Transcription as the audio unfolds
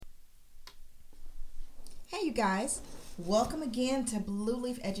you guys. Welcome again to Blue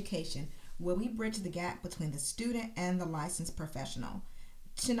Leaf Education, where we bridge the gap between the student and the licensed professional.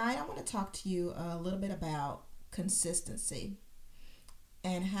 Tonight, I want to talk to you a little bit about consistency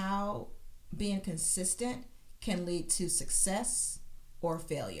and how being consistent can lead to success or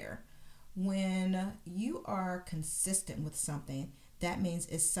failure. When you are consistent with something, that means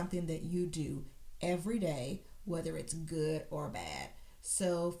it's something that you do every day, whether it's good or bad.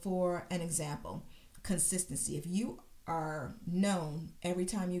 So, for an example, consistency. If you are known every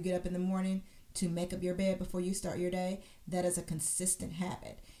time you get up in the morning to make up your bed before you start your day, that is a consistent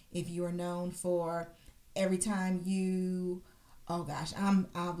habit. If you are known for every time you, oh gosh,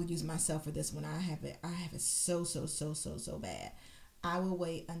 I will use myself for this one. I have it so bad. I will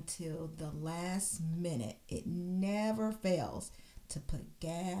wait until the last minute. It never fails to put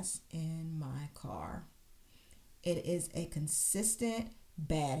gas in my car. It is a consistent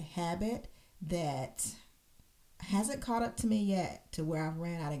bad habit that hasn't caught up to me yet to where I've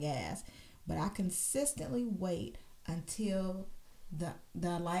ran out of gas. But I consistently wait until the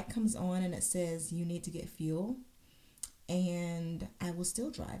light comes on and it says you need to get fuel. And I will still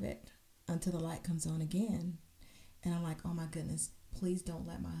drive it until the light comes on again. And I'm like, oh my goodness, please don't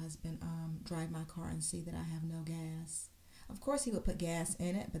let my husband drive my car and see that I have no gas. Of course, he would put gas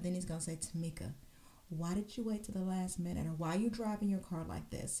in it, but then he's going to say, Tamika, why did you wait to the last minute? Or why are you driving your car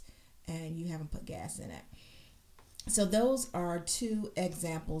like this and you haven't put gas in it? So those are two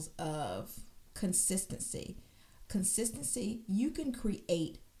examples of consistency. Consistency, you can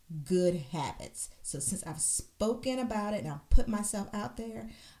create good habits. So since I've spoken about it and I've put myself out there,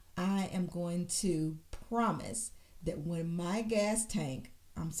 I am going to promise that when my gas tank,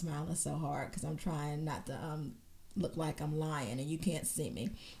 I'm smiling so hard because I'm trying not to look like I'm lying and you can't see me,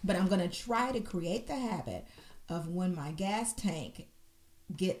 but I'm going to try to create the habit of when my gas tank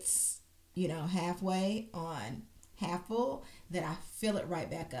gets, halfway on half full, that I fill it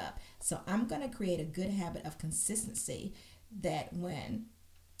right back up. So I'm going to create a good habit of consistency that when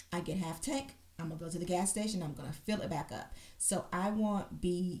I get half tank, I'm going to go to the gas station, I'm going to fill it back up. So I won't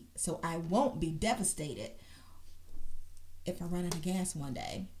be devastated if I run out of gas one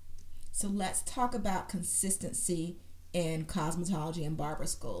day. So let's talk about consistency in cosmetology and barber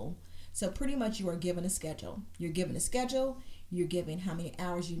school. So pretty much you are given a schedule. You're given a schedule. You're given how many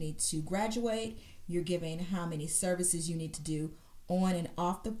hours you need to graduate. You're given how many services you need to do on and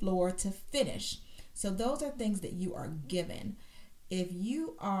off the floor to finish. So those are things that you are given. If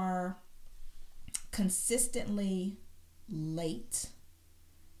you are consistently late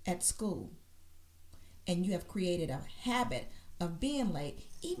at school and you have created a habit of being late,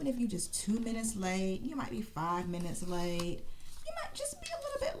 even if you're just 2 minutes late, you might be 5 minutes late, you might just be a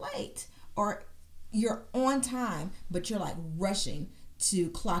little bit late, or you're on time, but you're like rushing to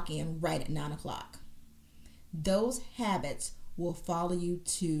clock in right at 9 o'clock. Those habits will follow you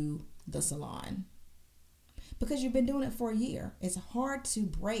to the salon because you've been doing it for a year. It's hard to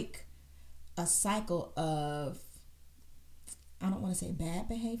break a cycle of, I don't want to say bad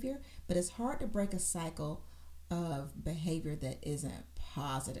behavior, but it's hard to break a cycle of behavior that isn't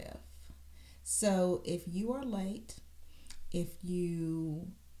positive. So if you are late, if you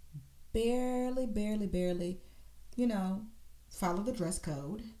barely, follow the dress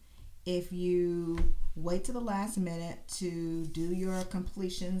code, if you wait to the last minute to do your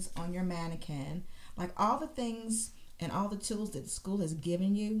completions on your mannequin, like all the things and all the tools that the school has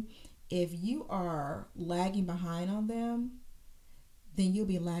given you, if you are lagging behind on them, then you'll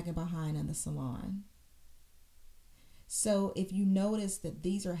be lagging behind in the salon. So if you notice that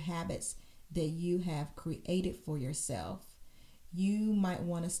these are habits that you have created for yourself, you might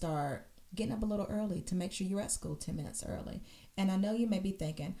want to start getting up a little early to make sure you're at school 10 minutes early. And I know you may be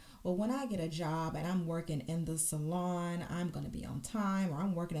thinking, well, when I get a job and I'm working in the salon, I'm going to be on time, or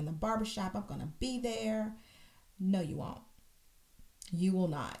I'm working in the barbershop, I'm going to be there. No, you won't. You will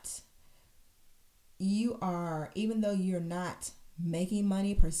not. You are, even though you're not making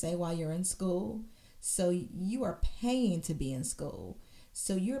money per se while you're in school, so you are paying to be in school.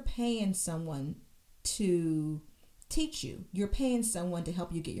 So you're paying someone to teach you. You're paying someone to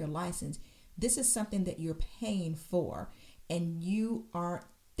help you get your license. This is something that you're paying for. And you aren't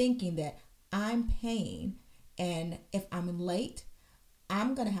thinking that I'm paying, and if I'm late,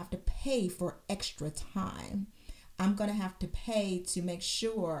 I'm going to have to pay for extra time. I'm going to have to pay to make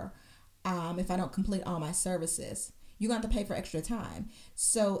sure if I don't complete all my services. You're going to have to pay for extra time.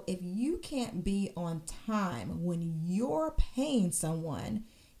 So if you can't be on time when you're paying someone,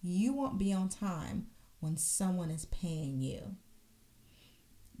 you won't be on time when someone is paying you.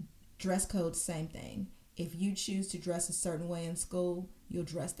 Dress code, same thing. If you choose to dress a certain way in school, you'll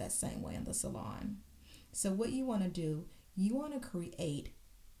dress that same way in the salon. So what you want to do, you want to create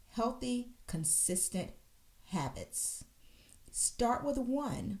healthy, consistent habits. Start with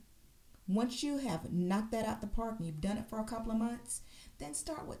one. Once you have knocked that out the park and you've done it for a couple of months, then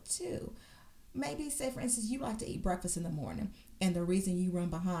start with two. Maybe, say for instance, you like to eat breakfast in the morning, and the reason you run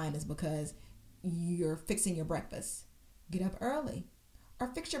behind is because you're fixing your breakfast. Get up early, or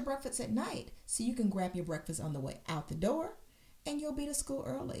fix your breakfast at night so you can grab your breakfast on the way out the door and you'll be to school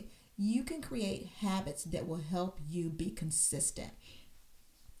early. You can create habits that will help you be consistent.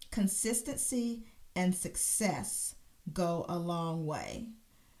 Consistency and success go a long way.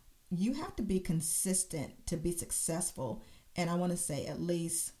 You have to be consistent to be successful, and I want to say at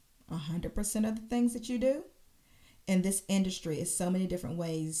least 100% of the things that you do. In this industry is so many different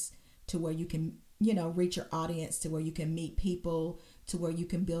ways to where you can, reach your audience, to where you can meet people, to where you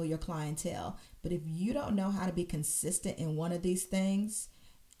can build your clientele. But if you don't know how to be consistent in one of these things,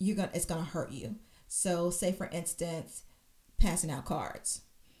 it's gonna hurt you. So say for instance, passing out cards.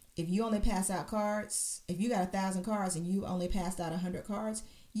 If you only pass out cards, if you got 1,000 cards and you only passed out 100 cards,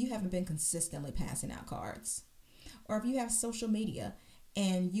 you haven't been consistently passing out cards. Or if you have social media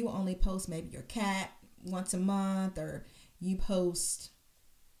and you only post maybe your cat once a month, or you post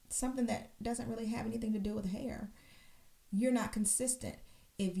something that doesn't really have anything to do with hair, you're not consistent.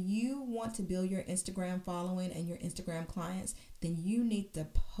 If you want to build your Instagram following and your Instagram clients, then you need to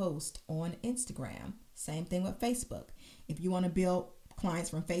post on Instagram. Same thing with Facebook. If you want to build clients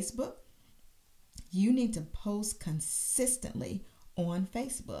from Facebook, you need to post consistently on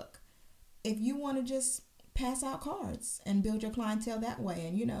Facebook. If you want to just pass out cards and build your clientele that way,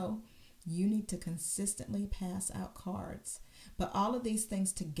 and you need to consistently pass out cards. But all of these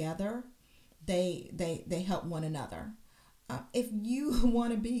things together, they help one another. If you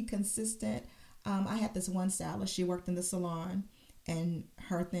want to be consistent, I had this one stylist. She worked in the salon, and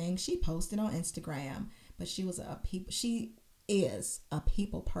her thing, she posted on Instagram, but she is a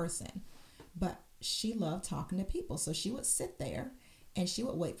people person, but she loved talking to people. So she would sit there and she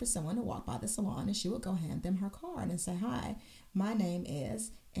would wait for someone to walk by the salon, and she would go hand them her card and say, "Hi, my name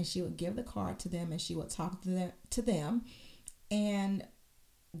is," and she would give the card to them and she would talk to them. And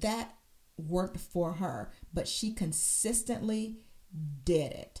that worked for her, but she consistently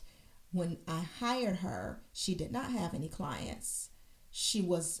did it. When I hired her, she did not have any clients. She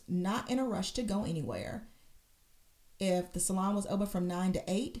was not in a rush to go anywhere. If the salon was open from 9 to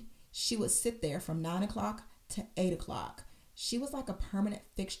 8, she would sit there from 9 o'clock to 8 o'clock. She was like a permanent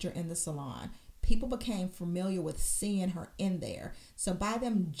fixture in the salon. People became familiar with seeing her in there. So by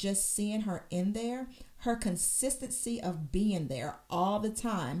them just seeing her in there, her consistency of being there all the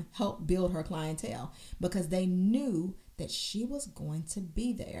time helped build her clientele, because they knew that she was going to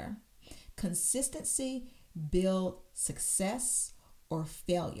be there. Consistency builds success or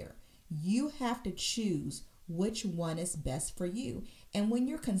failure. You have to choose which one is best for you. And when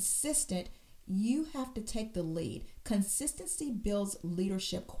you're consistent, you have to take the lead. Consistency builds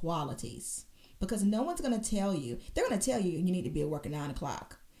leadership qualities, because no one's going to tell you. They're going to tell you need to be at work at 9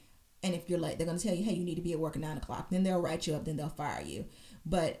 o'clock. And if you're late, they're going to tell you, hey, you need to be at work at 9 o'clock. Then they'll write you up, then they'll fire you.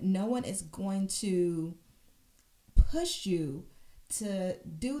 But no one is going to push you to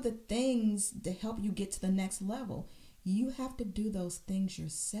do the things to help you get to the next level. You have to do those things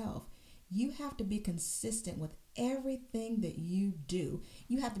yourself. You have to be consistent with everything that you do.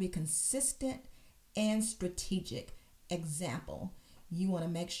 You have to be consistent and strategic. Example, you want to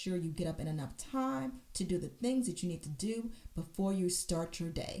make sure you get up in enough time to do the things that you need to do before you start your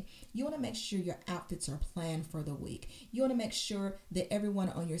day. You want to make sure your outfits are planned for the week. You want to make sure that everyone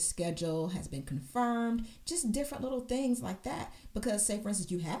on your schedule has been confirmed. Just different little things like that. Because say, for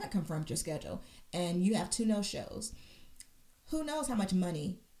instance, you haven't confirmed your schedule and you have 2 no-shows. Who knows how much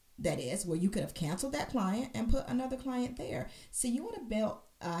money that is, where you could have canceled that client and put another client there. So you want to build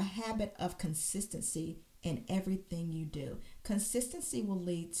a habit of consistency in everything you do. Consistency will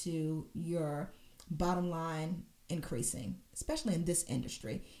lead to your bottom line increasing, especially in this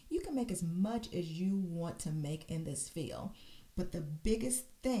industry. You can make as much as you want to make in this field, but the biggest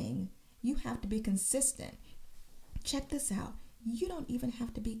thing, you have to be consistent. Check this out. You don't even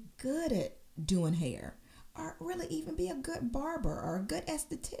have to be good at doing hair, or really even be a good barber or a good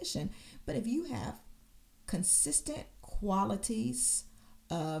esthetician. But if you have consistent qualities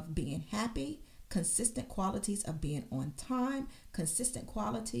of being happy, consistent qualities of being on time, consistent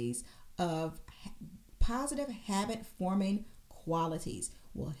qualities of positive habit forming qualities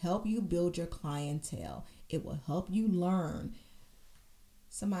will help you build your clientele. It will help you learn.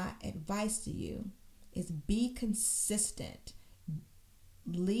 So my advice to you is be consistent.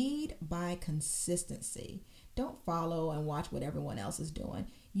 Lead by consistency. Don't follow and watch what everyone else is doing.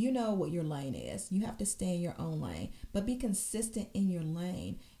 You know what your lane is. You have to stay in your own lane, but be consistent in your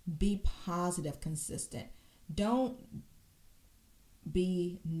lane. Be positive, consistent. Don't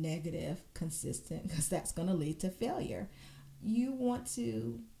be negative, consistent, because that's going to lead to failure. You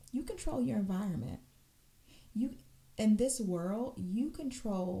control your environment. You, in this world, you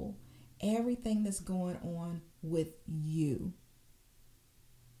control everything that's going on with you.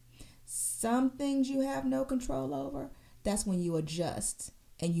 Some things you have no control over, that's when you adjust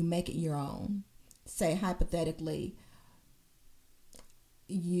and you make it your own. Say, hypothetically,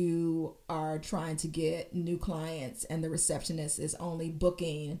 you are trying to get new clients and the receptionist is only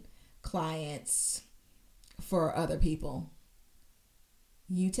booking clients for other people.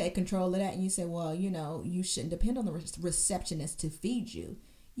 You take control of that and you say, well, you shouldn't depend on the receptionist to feed you.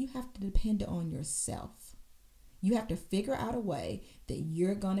 You have to depend on yourself. You have to figure out a way that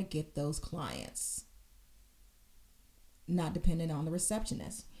you're going to get those clients, not depending on the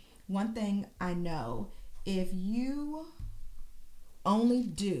receptionist. One thing I know, if you only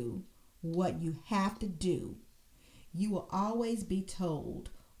do what you have to do, you will always be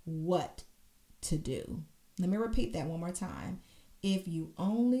told what to do. Let me repeat that one more time. If you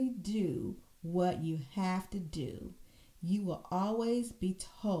only do what you have to do, you will always be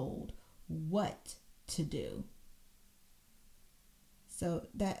told what to do. So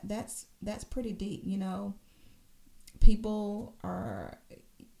that's pretty deep. People are,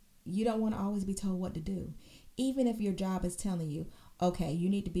 you don't want to always be told what to do. Even if your job is telling you, okay, you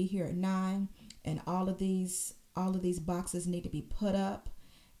need to be here at 9 and all of these boxes need to be put up,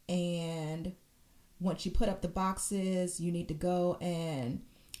 and once you put up the boxes, you need to go and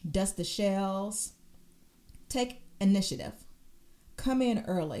dust the shelves. Take initiative. Come in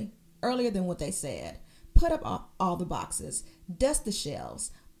earlier than what they said. Put up all the boxes. Dust the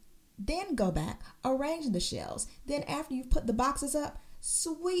shelves. Then go back, arrange the shelves. Then after you've put the boxes up,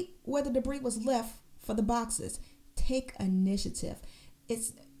 sweep where the debris was left for the boxes. Take initiative.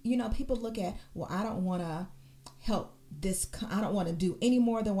 It's, people look at, well, I don't want to help this. I don't want to do any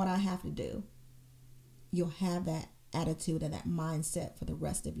more than what I have to do. You'll have that attitude and that mindset for the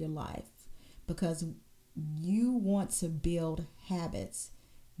rest of your life, because you want to build habits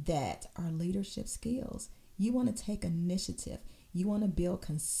that are leadership skills. You want to take initiative. You want to build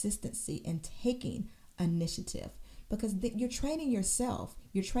consistency in taking initiative, because you're training yourself.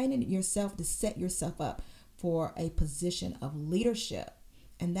 You're training yourself to set yourself up for a position of leadership.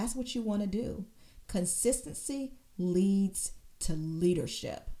 And that's what you want to do. Consistency leads to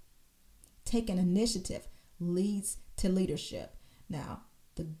leadership. Taking initiative leads to leadership. Now,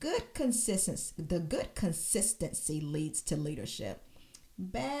 the good consistency leads to leadership.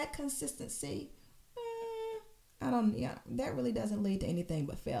 Bad consistency, that really doesn't lead to anything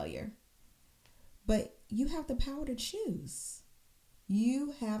but failure. But you have the power to choose.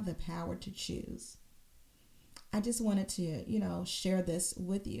 You have the power to choose. I just wanted to, share this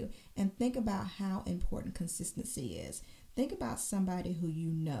with you and think about how important consistency is. Think about somebody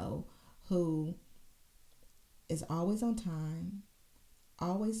who is always on time,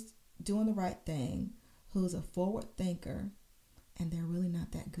 always doing the right thing, who's a forward thinker, and they're really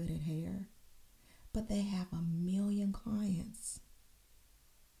not that good at hair, but they have 1 million clients.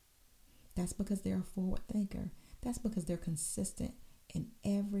 That's because they're a forward thinker. That's because they're consistent in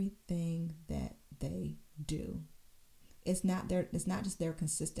everything that they do. It's not just they're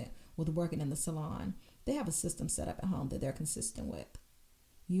consistent with working in the salon. They have a system set up at home that they're consistent with.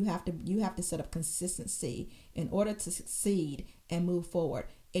 You have to set up consistency in order to succeed and move forward.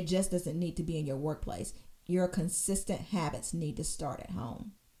 It just doesn't need to be in your workplace. Your consistent habits need to start at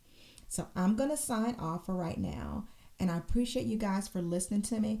home. So I'm going to sign off for right now. And I appreciate you guys for listening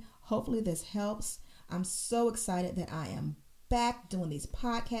to me. Hopefully this helps. I'm so excited that I am back doing these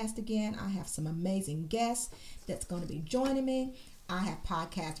podcasts again. I have some amazing guests that's going to be joining me. I have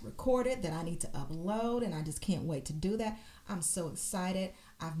podcasts recorded that I need to upload, and I just can't wait to do that. I'm so excited.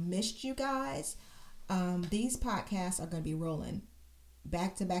 I've missed you guys. These podcasts are going to be rolling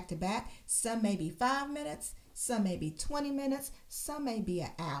back to back to back. Some may be 5 minutes, some may be 20 minutes, some may be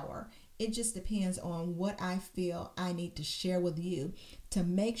an hour. It just depends on what I feel I need to share with you to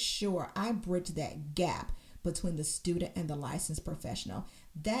make sure I bridge that gap between the student and the licensed professional.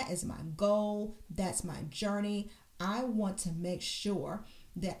 That is my goal. That's my journey. I want to make sure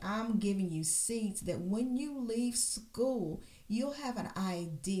that I'm giving you seeds that when you leave school, you'll have an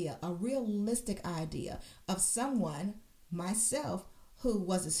idea, a realistic idea of someone, myself, who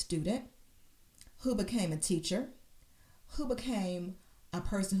was a student, who became a teacher, who became a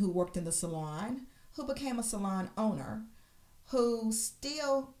person who worked in the salon, who became a salon owner, who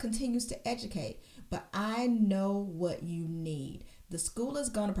still continues to educate. But I know what you need. The school is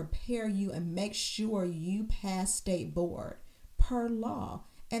going to prepare you and make sure you pass state board per law.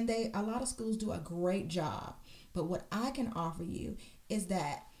 And a lot of schools do a great job. But what I can offer you is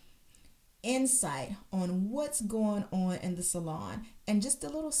that insight on what's going on in the salon, and just the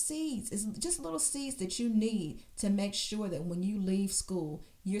little seeds. It's just little seeds that you need to make sure that when you leave school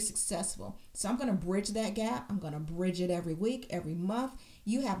you're successful. So I'm going to bridge that gap. I'm going to bridge it every week, every month.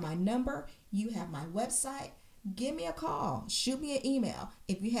 You have my number, you have my website. Give me a call, shoot me an email.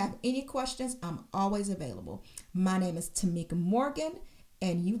 If you have any questions, I'm always available. My name is Tamika Morgan,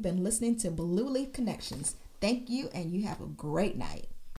 and you've been listening to Blue Leaf Connections. Thank you, and you have a great night.